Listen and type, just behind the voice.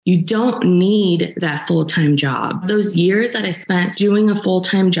you don't need that full-time job. Those years that I spent doing a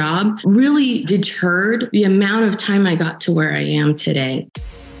full-time job really deterred the amount of time I got to where I am today.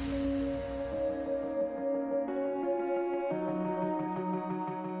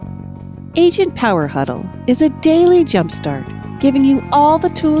 Agent Power Huddle is a daily jumpstart, giving you all the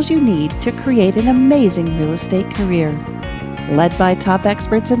tools you need to create an amazing real estate career. Led by top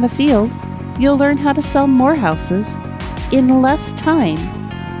experts in the field, you'll learn how to sell more houses in less time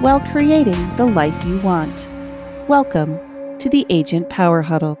while creating the life you want. Welcome to the Agent Power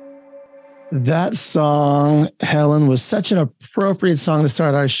Huddle. That song, Helen, was such an appropriate song to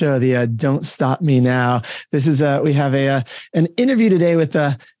start our show, the Don't Stop Me Now. This is, we have an interview today with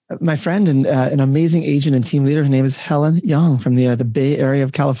my friend and an amazing agent and team leader. Her name is Helen Yong from the Bay Area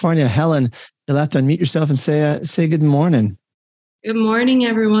of California. Helen, you'll have to unmute yourself and say good morning. Good morning,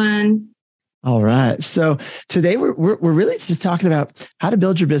 everyone. All right. So today we're really just talking about how to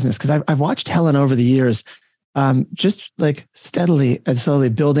build your business, because I've watched Helen over the years, just like steadily and slowly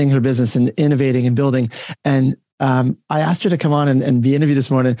building her business and innovating and building. And I asked her to come on and be interviewed this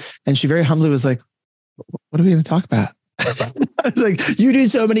morning, and she very humbly was like, "What are we going to talk about?" I was like, "You do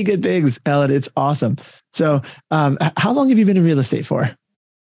so many good things, Helen. It's awesome." So, how long have you been in real estate for?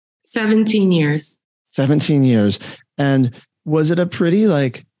 17 years. 17 years. And was it a pretty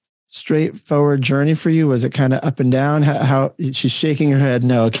straightforward journey for you? Was it kind of up and down? How she's shaking her head?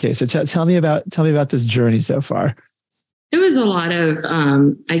 No. Okay. So tell me about this journey so far. It was a lot of,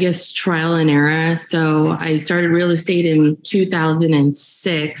 trial and error. So I started real estate in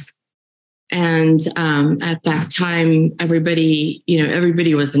 2006. And at that time, everybody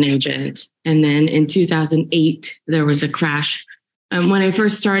was an agent. And then in 2008, there was a crash. When I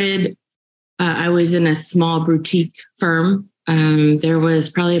first started, I was in a small boutique firm. There was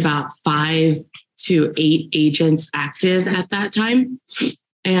probably about 5 to 8 agents active at that time.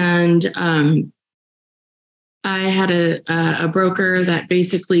 And I had a broker that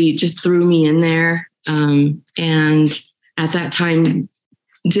basically just threw me in there. And at that time,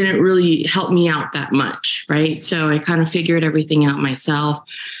 didn't really help me out that much, right? So I kind of figured everything out myself.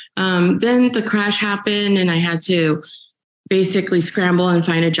 Then the crash happened and I had to basically scramble and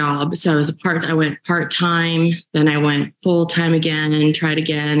find a job. So I went part-time, then I went full-time again and tried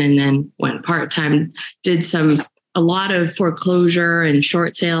again, and then went part-time, did a lot of foreclosure and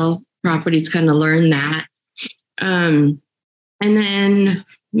short sale properties, kind of learned that. And then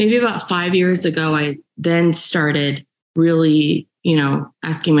maybe about 5 years ago, I then started really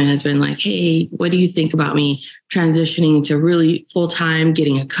asking my husband, like, "Hey, what do you think about me transitioning to really full-time,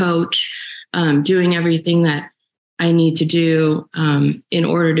 getting a coach, doing everything that I need to do in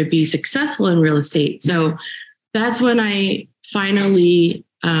order to be successful in real estate?" So that's when I finally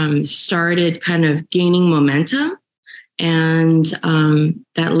started kind of gaining momentum. And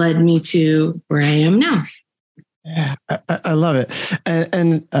that led me to where I am now. Yeah, I love it.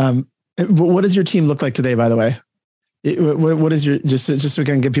 And what does your team look like today, by the way? What is your, just so we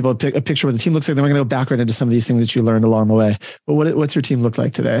can give people a picture of what the team looks like, then we're going to go backward into some of these things that you learned along the way. But what's your team look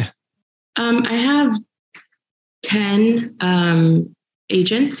like today? I have 10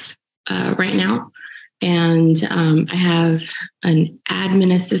 agents right now. And I have an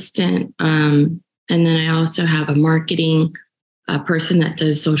admin assistant. And then I also have a marketing person that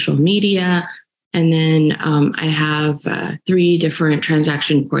does social media. And then I have 3 different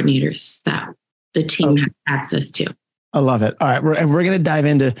transaction coordinators that the team has access to. I love it. All right. We're going to dive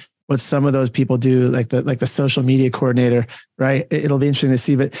into what some of those people do, like the social media coordinator, right? It'll be interesting to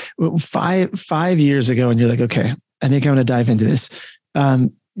see, but 5 years ago, and you're like, okay, I think I'm going to dive into this.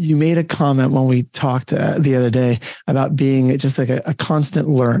 You made a comment when we talked the other day about being just like a constant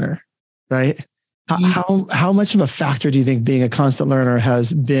learner, right? How much of a factor do you think being a constant learner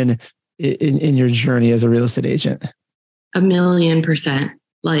has been in your journey as a real estate agent? 1,000,000%.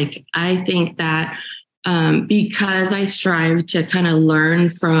 I think that because I strive to kind of learn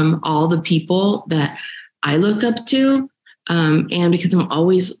from all the people that I look up to, and because I'm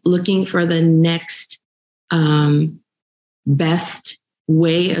always looking for the next best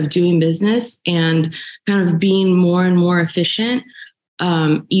way of doing business and kind of being more and more efficient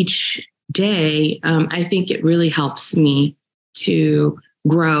each day, I think it really helps me to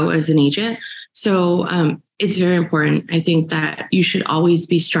grow as an agent. So it's very important. I think that you should always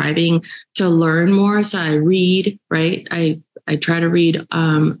be striving to learn more. So I read, right? I try to read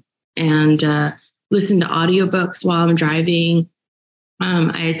and listen to audiobooks while I'm driving.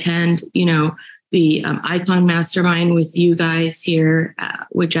 I attend, the Icon Mastermind with you guys here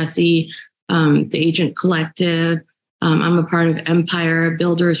with Jesse, the Agent Collective. I'm a part of Empire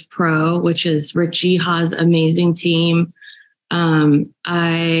Builders Pro, which is Rich Jiha's amazing team.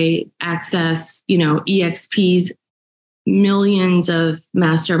 I access, EXP's millions of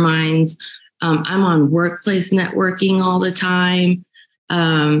masterminds. I'm on workplace networking all the time.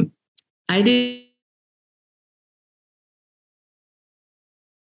 I do.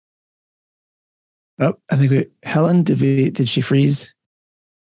 Oh, I think Helen, did she freeze?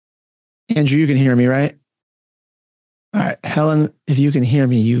 Andrew, you can hear me, right? All right, Helen, if you can hear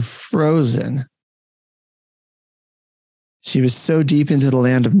me, you've frozen. She was so deep into the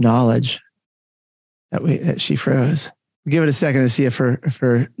land of knowledge that she froze. Give it a second to see if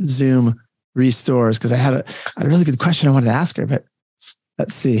her Zoom restores, because I had a really good question I wanted to ask her, but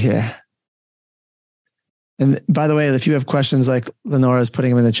let's see here. And by the way, if you have questions like Lenora's putting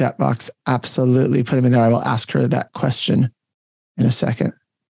them in the chat box, absolutely put them in there. I will ask her that question in a second.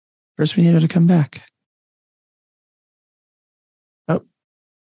 First, we need her to come back. Oh,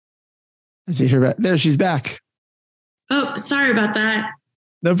 I see her back. There, she's back. Oh, sorry about that.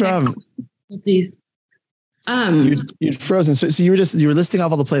 No problem. You'd frozen. So you were listing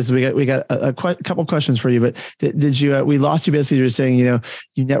off all the places. We got a couple questions for you, but did you? We lost you basically. You were saying, you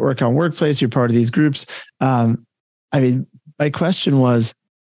network on workplace. You're part of these groups. My question was,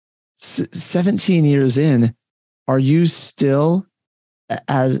 17 years in, are you still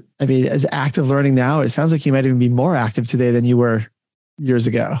as active learning now? It sounds like you might even be more active today than you were years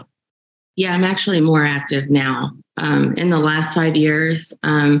ago. Yeah, I'm actually more active now. In the last 5 years,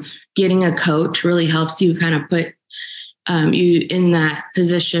 getting a coach really helps you kind of put you in that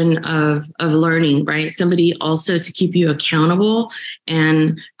position of learning, right? Somebody also to keep you accountable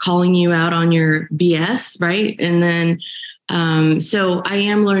and calling you out on your BS, right? And then, so I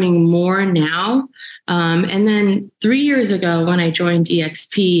am learning more now. And then 3 years ago, when I joined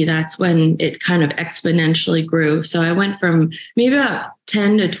EXP, that's when it kind of exponentially grew. So I went from maybe about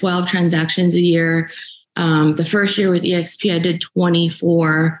 10 to 12 transactions a year. The first year with EXP, I did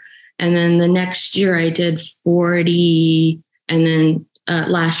 24. And then the next year I did 40. And then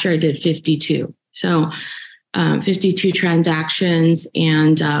last year I did 52. So 52 transactions.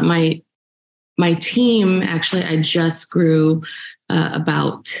 And my team, actually, I just grew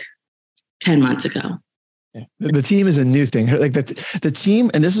about 10 months ago. The team is a new thing. Like the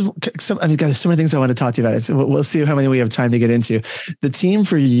team, and this is there's so many things I want to talk to you about. We'll see how many we have time to get into. The team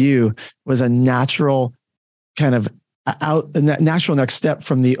for you was a natural kind of natural next step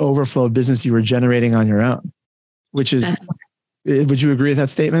from the overflow of business you were generating on your own, which is, would you agree with that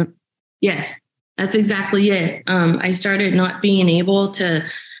statement? Yes, that's exactly it. I started not being able to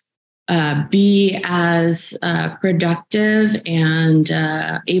be as productive and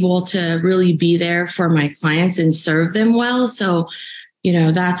able to really be there for my clients and serve them well. So,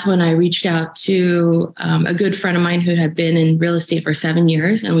 that's when I reached out to a good friend of mine who had been in real estate for 7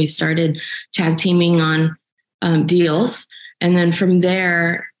 years, and we started tag teaming on deals. And then from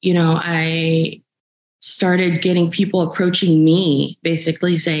there, I started getting people approaching me,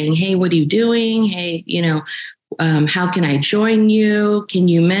 basically saying, "Hey, what are you doing? Hey, how can I join you? Can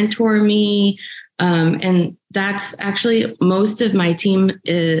you mentor me?" And that's actually most of my team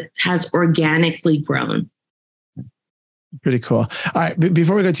has organically grown. Pretty cool. All right.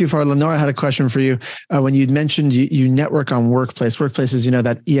 Before we go too far, Lenora had a question for you. When you'd mentioned you network on Workplace. Workplace is,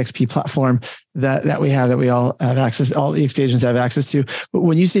 that EXP platform that we have, that we all have access, all EXP agents have access to. But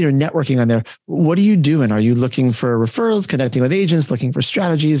when you say you're networking on there, what are you doing? Are you looking for referrals, connecting with agents, looking for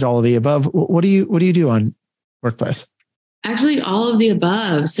strategies, all of the above? What do you do on Workplace? Actually, all of the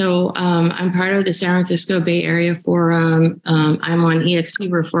above. So I'm part of the San Francisco Bay Area Forum. I'm on EXP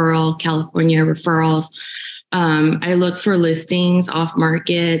Referral, California Referrals. I look for listings off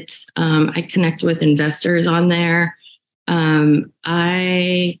market. I connect with investors on there.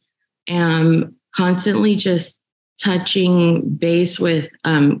 I am constantly just touching base with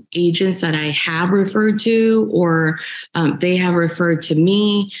agents that I have referred to, or they have referred to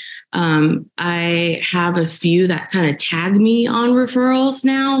me. I have a few that kind of tag me on referrals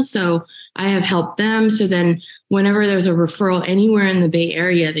now. So I have helped them. So then whenever there's a referral anywhere in the Bay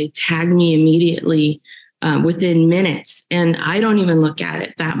Area, they tag me immediately within minutes. And I don't even look at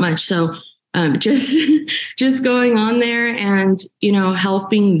it that much. So just going on there and,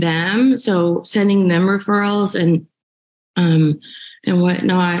 helping them. So sending them referrals and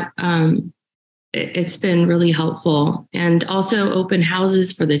whatnot. It's been really helpful. And also open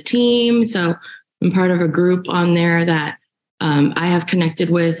houses for the team. So I'm part of a group on there that I have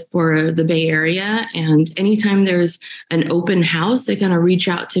connected with for the Bay Area. And anytime there's an open house, they're going to reach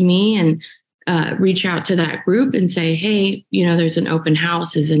out to me and reach out to that group and say, "Hey, there's an open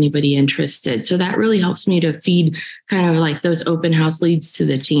house. Is anybody interested?" So that really helps me to feed kind of like those open house leads to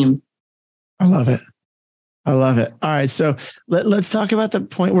the team. I love it. I love it. All right. So let's talk about the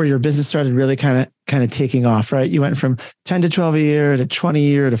point where your business started really kind of taking off, right? You went from 10 to 12 a year to 20 a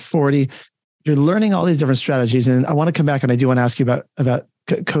year to 40. You're learning all these different strategies. And I want to come back and I do want to ask you about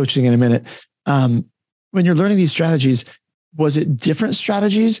coaching in a minute. When you're learning these strategies, was it different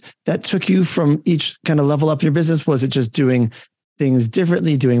strategies that took you from each kind of level up your business? Was it just doing things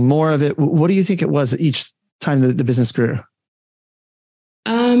differently, doing more of it? What do you think it was each time the business grew?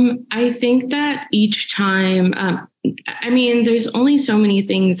 I think that each time, there's only so many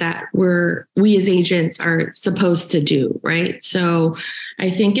things that we as agents are supposed to do, right? So I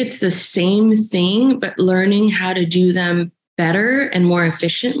think it's the same thing, but learning how to do them better and more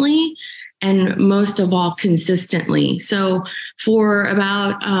efficiently, and most of all, consistently. So for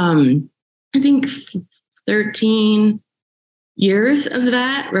about, I think 13 years of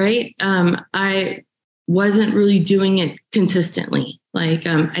that, right? I wasn't really doing it consistently. Like,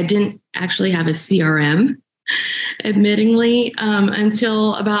 I didn't actually have a CRM, admittingly,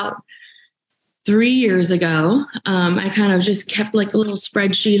 until about 3 years ago. I kind of just kept like a little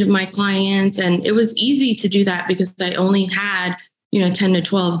spreadsheet of my clients, and it was easy to do that because I only had, 10 to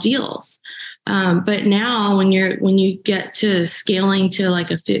 12 deals. But now when you get to scaling to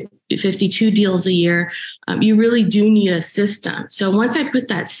like a 52 deals a year, you really do need a system. So once I put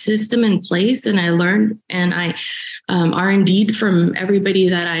that system in place and I learned and I R&D'd from everybody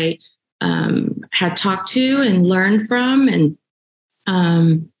that I had talked to and learned from, and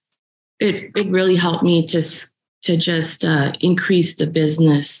it really helped me to just increase the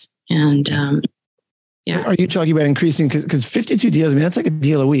business. And yeah. Are you talking about increasing, because 52 deals, that's like a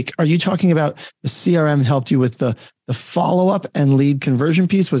deal a week. Are you talking about the CRM helped you with the follow-up and lead conversion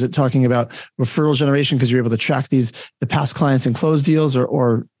piece? Was it talking about referral generation because you're able to track the past clients and close deals,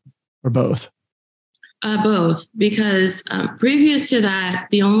 or both? Both, because previous to that,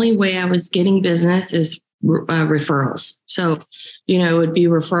 the only way I was getting business is referrals. So, it would be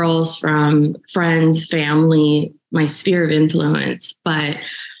referrals from friends, family, my sphere of influence. But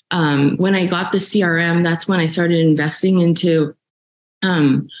when I got the CRM, that's when I started investing into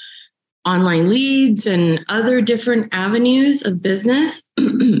online leads and other different avenues of business,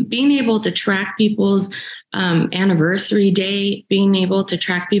 being able to track people's anniversary date, being able to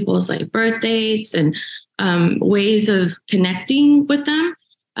track people's like birth dates and ways of connecting with them.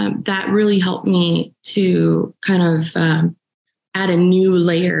 That really helped me to kind of add a new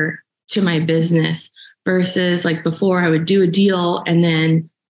layer to my business versus like before I would do a deal and then,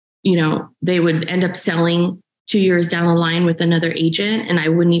 they would end up selling 2 years down the line with another agent and I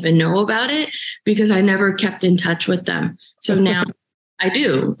wouldn't even know about it because I never kept in touch with them. So now I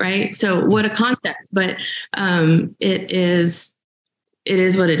do, right? So what a concept, but it is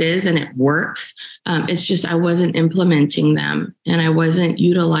what it is and it works. It's just I wasn't implementing them and I wasn't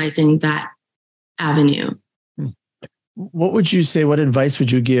utilizing that avenue. What would you say? What advice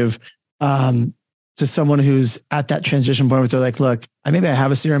would you give to someone who's at that transition point where they're like, look, maybe I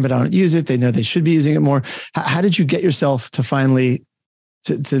have a CRM, but I don't use it. They know they should be using it more. How did you get yourself to finally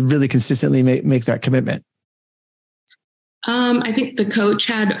to really consistently make that commitment? I think the coach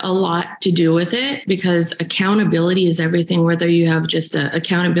had a lot to do with it because accountability is everything, whether you have just an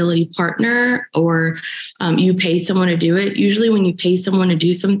accountability partner or you pay someone to do it. Usually when you pay someone to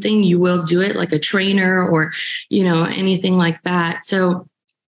do something, you will do it like a trainer or, anything like that. So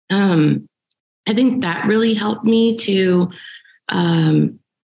I think that really helped me to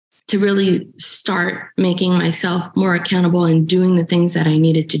really start making myself more accountable and doing the things that I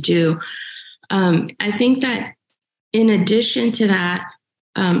needed to do. I think that in addition to that,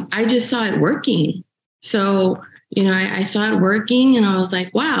 I just saw it working. So, I saw it working and I was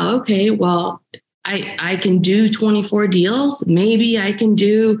like, wow, okay, well, I can do 24 deals. Maybe I can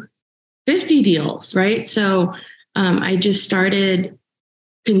do 50 deals, right? So I just started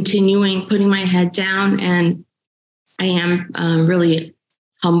continuing, putting my head down, and I am really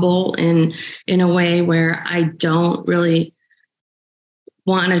humble in a way where I don't really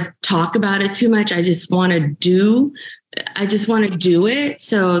want to talk about it too much. I just want to do it.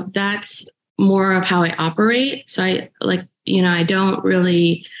 So that's more of how I operate. So I don't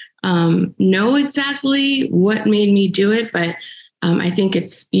really know exactly what made me do it, but I think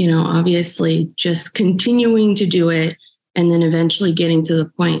it's, obviously just continuing to do it and then eventually getting to the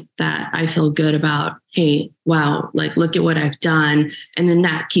point that I feel good about, hey, wow, like, look at what I've done. And then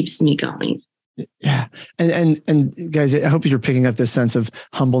that keeps me going. Yeah. And guys, I hope you're picking up this sense of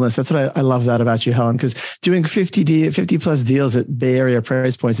humbleness. That's what I love that about you, Helen, because doing 50 plus deals at Bay Area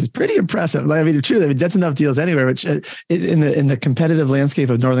price points is pretty impressive. Truly, that's enough deals anywhere, which in the competitive landscape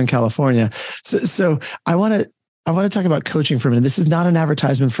of Northern California. So I want to I want to talk about coaching for a minute. This is not an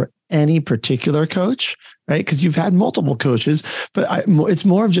advertisement for any particular coach, right? Because you've had multiple coaches, but it's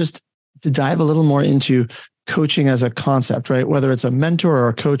more of just to dive a little more into coaching as a concept, right? Whether it's a mentor or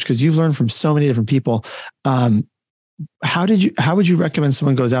a coach, because you've learned from so many different people. How would you recommend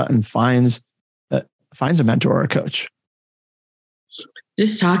someone goes out and finds a mentor or a coach?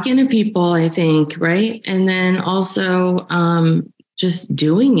 Just talking to people, I think, right? And then also just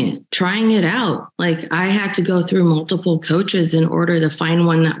doing it, trying it out. Like I had to go through multiple coaches in order to find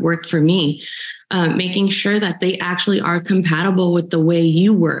one that worked for me, making sure that they actually are compatible with the way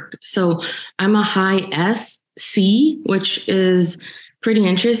you work. So I'm a high SC, which is pretty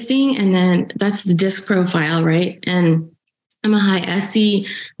interesting. And then that's the disc profile, right? And I'm a high SC,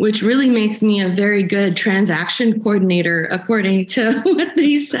 which really makes me a very good transaction coordinator, according to what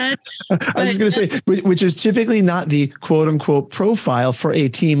they said. I was just going to say, which is typically not the quote unquote profile for a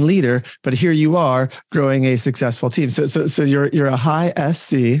team leader, but here you are growing a successful team. So you're a high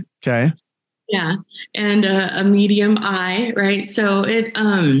SC, okay? Yeah, and a medium I, right? So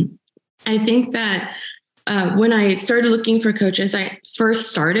I think that when I started looking for coaches, I first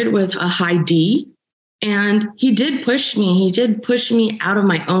started with a high D. And he did push me. He did push me out of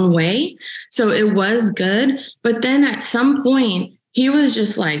my own way. So it was good. But then at some point, he was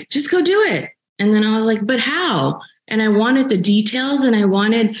just like, just go do it. And then I was like, but how? And I wanted the details and I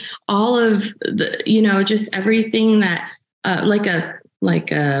wanted all of the, just everything that like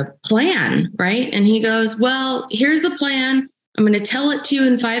a plan, right? And he goes, well, here's the plan. I'm going to tell it to you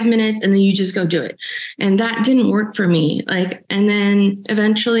in 5 minutes and then you just go do it. And that didn't work for me. And then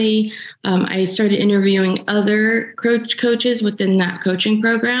eventually I started interviewing other coaches within that coaching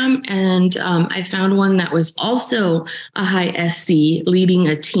program. And I found one that was also a high SC leading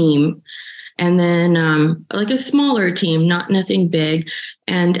a team. And then like a smaller team, nothing big.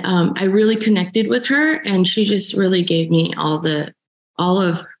 And I really connected with her and she just really gave me all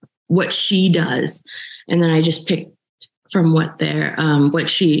of what she does. And then I just picked from what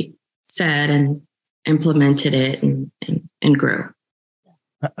she said and implemented it and grew.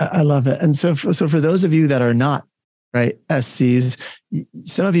 I love it. And so for those of you that are not right SCs,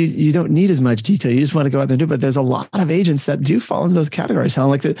 some of you don't need as much detail. You just want to go out there and do it. But there's a lot of agents that do fall into those categories.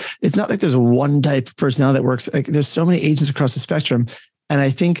 Helen, it's not like there's one type of personality that works. Like there's so many agents across the spectrum, and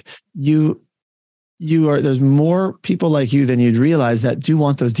I think there's more people like you than you'd realize that do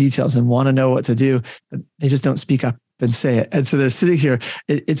want those details and want to know what to do, but they just don't speak up and say it. And so they're sitting here.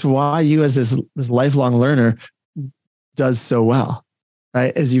 It's why you as this lifelong learner does so well,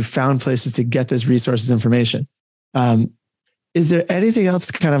 right? As you found places to get this resources information. Is there anything else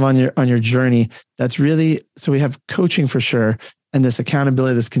kind of on your journey that's really, so we have coaching for sure, and this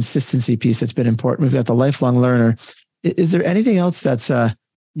accountability, this consistency piece that's been important. We've got the lifelong learner. Is there anything else that's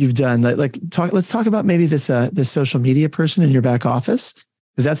you've done? Let's talk about maybe this social media person in your back office.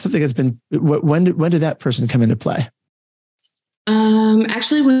 Is that something that's been, when did that person come into play?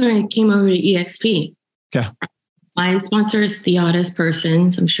 Actually, when I came over to EXP, okay. My sponsor is the oddest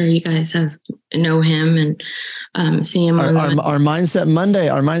person. So I'm sure you guys know him and see him on our Mindset Monday.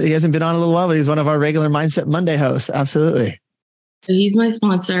 He hasn't been on a little while, but he's one of our regular Mindset Monday hosts. Absolutely. So he's my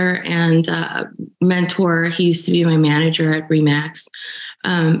sponsor and mentor. He used to be my manager at Remax.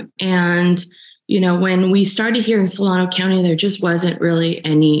 And when we started here in Solano County, there just wasn't really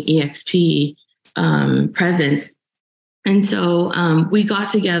any EXP presence. And so we got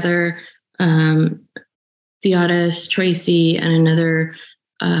together, Theodis, Tracy, and another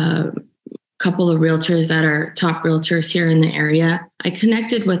couple of realtors that are top realtors here in the area. I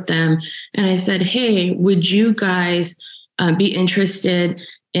connected with them and I said, hey, would you guys be interested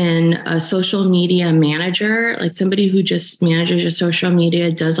in a social media manager, like somebody who just manages your social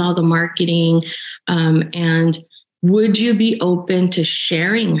media, does all the marketing, and would you be open to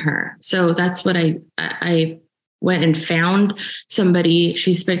sharing her? So that's what I went and found somebody.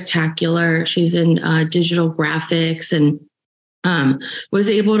 She's spectacular. She's in digital graphics and was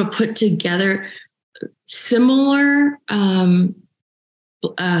able to put together similar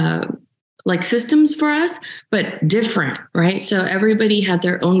like systems for us, but different, right? So everybody had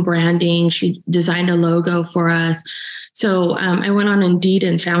their own branding. She designed a logo for us. So I went on Indeed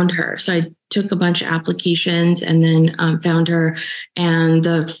and found her. So I took a bunch of applications and then found her. And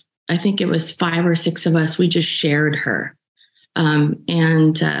I think it was 5 or 6 of us, we just shared her.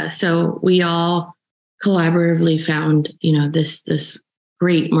 So we all collaboratively found, this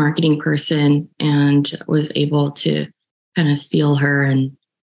great marketing person and was able to kind of steal her and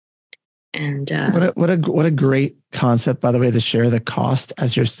what a great concept, by the way, to share the cost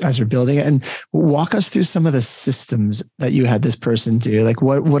as you're building it, and walk us through some of the systems that you had this person do. Like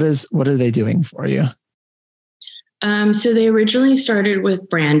what are they doing for you? So they originally started with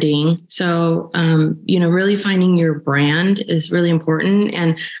branding. So, really finding your brand is really important.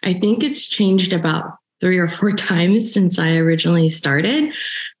 And I think it's changed about 3 or 4 times since I originally started.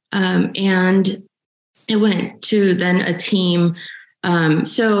 And it went to then a team.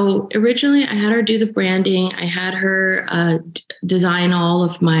 So originally I had her do the branding. I had her design all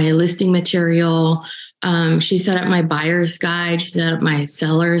of my listing material. She set up my buyer's guide. She set up my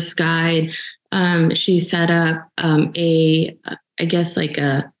seller's guide. She set up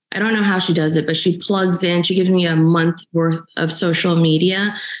I don't know how she does it, but she plugs in, she gives me a month worth of social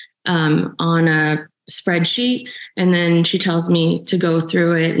media on a spreadsheet. And then she tells me to go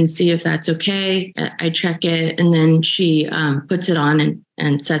through it and see if that's okay. I check it, and then she puts it on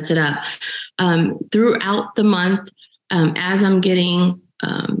and sets it up. Throughout the month, as I'm getting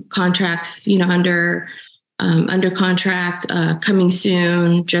contracts, under contract, coming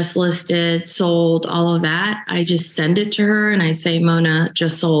soon, just listed, sold, all of that, I just send it to her and I say, Mona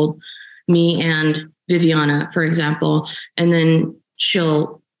just sold me and Viviana, for example, and then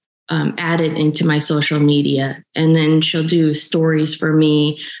she'll add it into my social media, and then she'll do stories for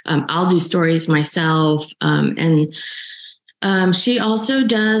me. I'll do stories myself. And she also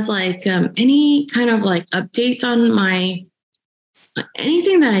does any kind of updates on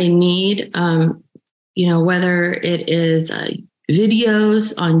anything that I need, whether it is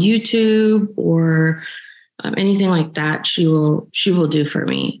videos on YouTube or anything like that, she will do for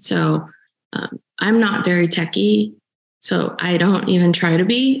me. So I'm not very techie. So I don't even try to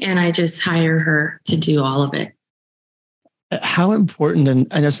be, and I just hire her to do all of it. How important, and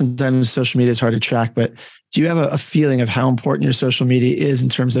I know sometimes social media is hard to track, but do you have a feeling of how important your social media is in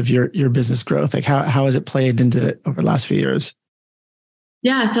terms of your business growth? How has it played into over the last few years?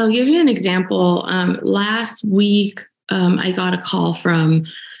 Yeah, so I'll give you an example. Last week, I got a call from,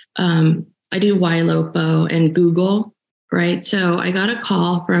 I do YLOPO and Google, right? So I got a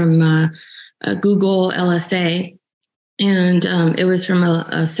call from Google LSA, and it was from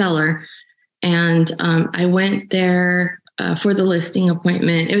a seller. And I went there for the listing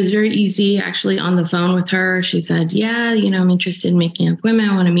appointment. It was very easy, actually, on the phone with her. She said, yeah, I'm interested in making an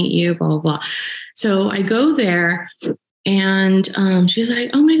appointment. I want to meet you, blah, blah, blah. So I go there, and she's like,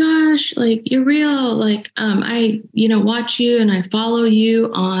 oh my gosh, you're real. I, watch you and I follow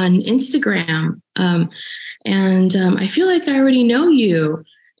you on Instagram. And I feel like I already know you.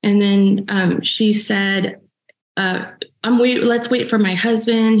 And then she said, let's wait for my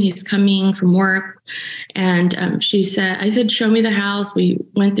husband. He's coming from work. And I said, show me the house. We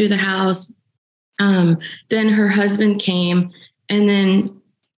went through the house. Then her husband came, and then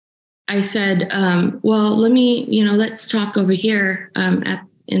I said, well, let's talk over here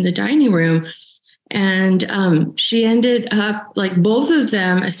in the dining room. And she ended up, both of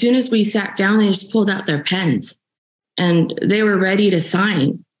them, as soon as we sat down, they just pulled out their pens and they were ready to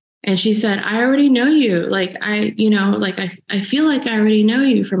sign. And she said, I already know you. I feel like I already know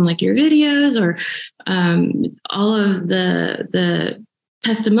you from your videos or all of the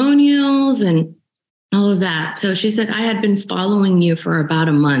testimonials and all of that. So she said, I had been following you for about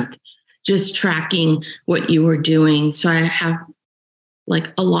a month, just tracking what you were doing. So I have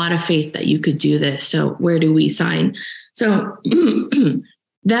a lot of faith that you could do this. So where do we sign? So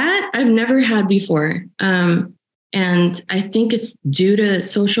that I've never had before. And I think it's due to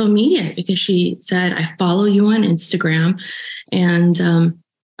social media, because she said, I follow you on Instagram and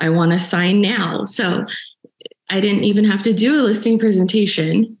I want to sign now. So I didn't even have to do a listing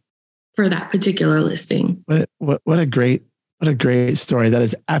presentation for that particular listing. What a great story. That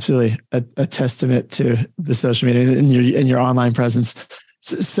is absolutely a testament to the social media and your online presence.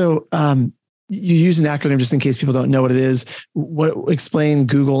 So you use an acronym just in case people don't know what it is. Explain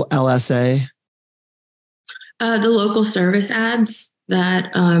Google LSA. The local service ads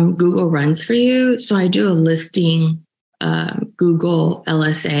that Google runs for you. So I do a listing Google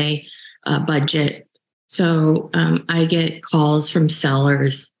LSA budget. So I get calls from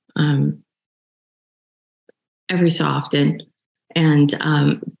sellers every so often. And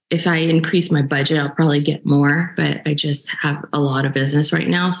if I increase my budget, I'll probably get more, but I just have a lot of business right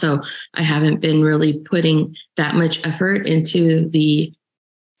now. So I haven't been really putting that much effort into the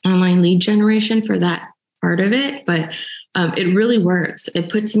online lead generation for that part of it, but it really works. It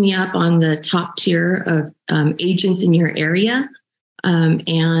puts me up on the top tier of agents in your area,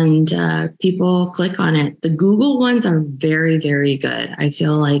 and people click on it. The Google ones are very, very good. I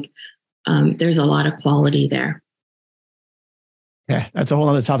feel like there's a lot of quality there. Yeah, that's a whole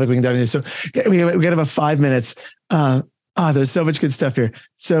other topic we can dive into. So we got about 5 minutes. There's so much good stuff here.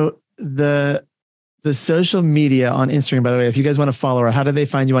 So the social media on Instagram, by the way, if you guys want to follow her, how do they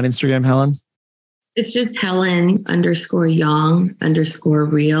find you on Instagram, Helen? It's just Helen _Yong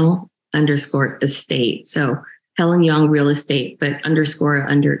 _real _estate. So Helen Yong real estate, but underscore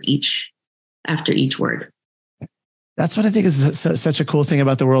after each word. That's what I think is such a cool thing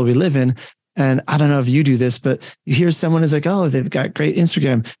about the world we live in. And I don't know if you do this, but you hear someone is like, oh, they've got great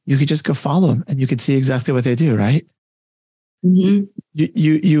Instagram. You could just go follow them and you could see exactly what they do, right? Mm-hmm.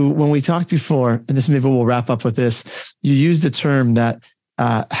 You when we talked before, and this maybe we'll wrap up with this, you used a term that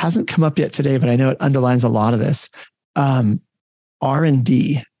hasn't come up yet today, but I know it underlines a lot of this.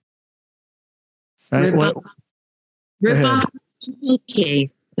 R&D. Right? Rip off. Okay.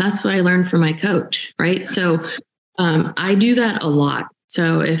 That's what I learned from my coach, right? So I do that a lot.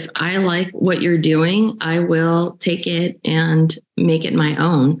 So if I like what you're doing, I will take it and make it my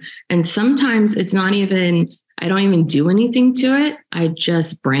own. And sometimes it's not even, I don't even do anything to it. I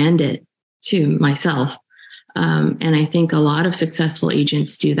just brand it to myself. And I think a lot of successful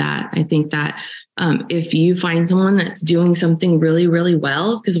agents do that. I think that if you find someone that's doing something really, really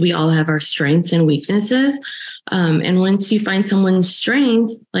well, because we all have our strengths and weaknesses. And once you find someone's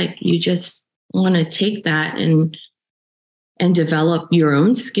strength, like you just want to take that and develop your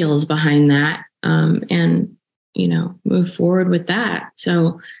own skills behind that, and, move forward with that.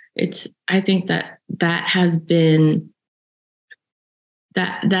 So I think that has been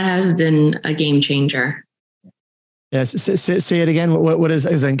a game changer. Yes. Say it again. What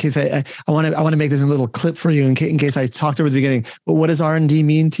is in case I want to make this a little clip for you in case I talked over the beginning. But what does R&D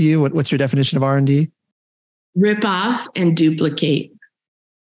mean to you? What's your definition of R&D? Rip off and duplicate.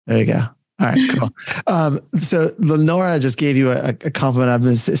 There you go. All right, cool. So Lenora just gave you a compliment. I'm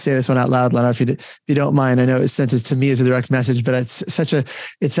going to say this one out loud, Lenora, if you don't mind. I know it was sent to me as a direct message, but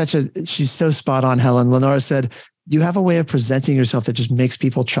she's so spot on, Helen. Lenora said, you have a way of presenting yourself that just makes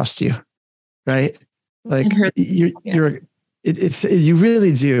people trust you, right? Like you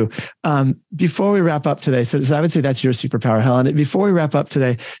really do. Before we wrap up today, so I would say that's your superpower, Helen. Before we wrap up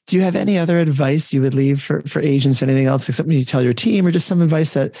today, do you have any other advice you would leave for agents? Anything else, like something you tell your team, or just some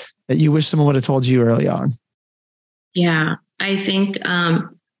advice that you wish someone would have told you early on? Yeah, I think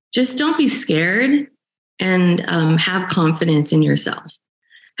just don't be scared and have confidence in yourself.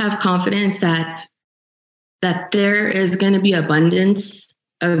 Have confidence that there is going to be abundance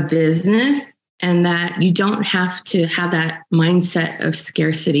of business, and that you don't have to have that mindset of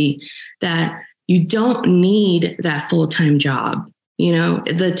scarcity, that you don't need that full-time job.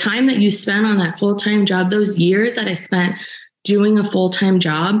 The time that you spend on that full-time job, those years that I spent doing a full-time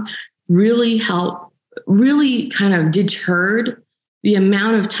job really kind of deterred the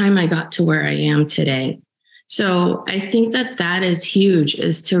amount of time I got to where I am today. So I think that is huge,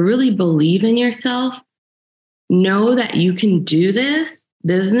 is to really believe in yourself, know that you can do this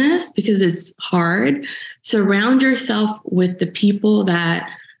business because it's hard. Surround yourself with the people that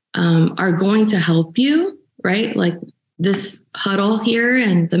are going to help you, right? Like this huddle here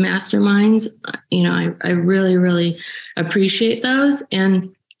and the masterminds, I really, really appreciate those.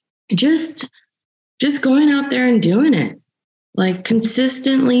 And just going out there and doing it, like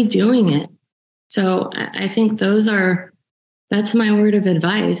consistently doing it. So I think that's my word of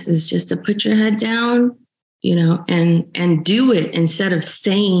advice, is just to put your head down, and do it instead of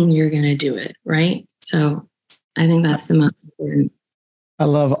saying you're going to do it. Right. So I think that's the most important. I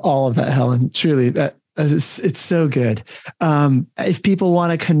love all of that, Helen. Truly, it's so good. If people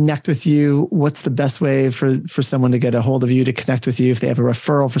want to connect with you, what's the best way for someone to get a hold of you, to connect with you? If they have a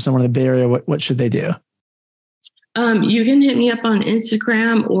referral for someone in the Bay Area, what should they do? You can hit me up on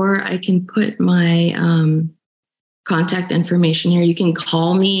Instagram, or I can put my contact information here. You can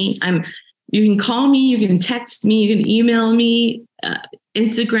call me. You can text me, you can email me,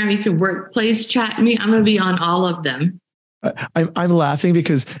 Instagram, you can workplace chat me. I'm going to be on all of them. I'm laughing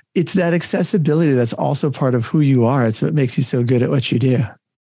because it's that accessibility that's also part of who you are. It's what makes you so good at what you do.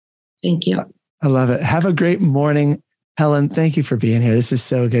 Thank you. I love it. Have a great morning, Helen. Thank you for being here. This is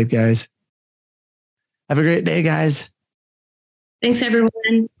so good, guys. Have a great day, guys. Thanks,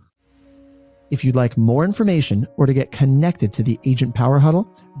 everyone. If you'd like more information or to get connected to the Agent Power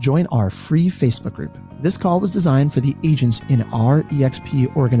Huddle, join our free Facebook group. This call was designed for the agents in our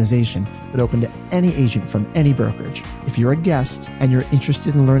EXP organization, but open to any agent from any brokerage. If you're a guest and you're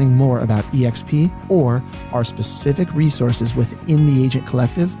interested in learning more about EXP or our specific resources within the Agent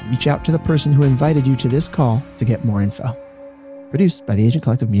Collective, reach out to the person who invited you to this call to get more info. Produced by the Agent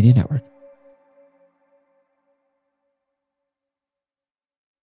Collective Media Network.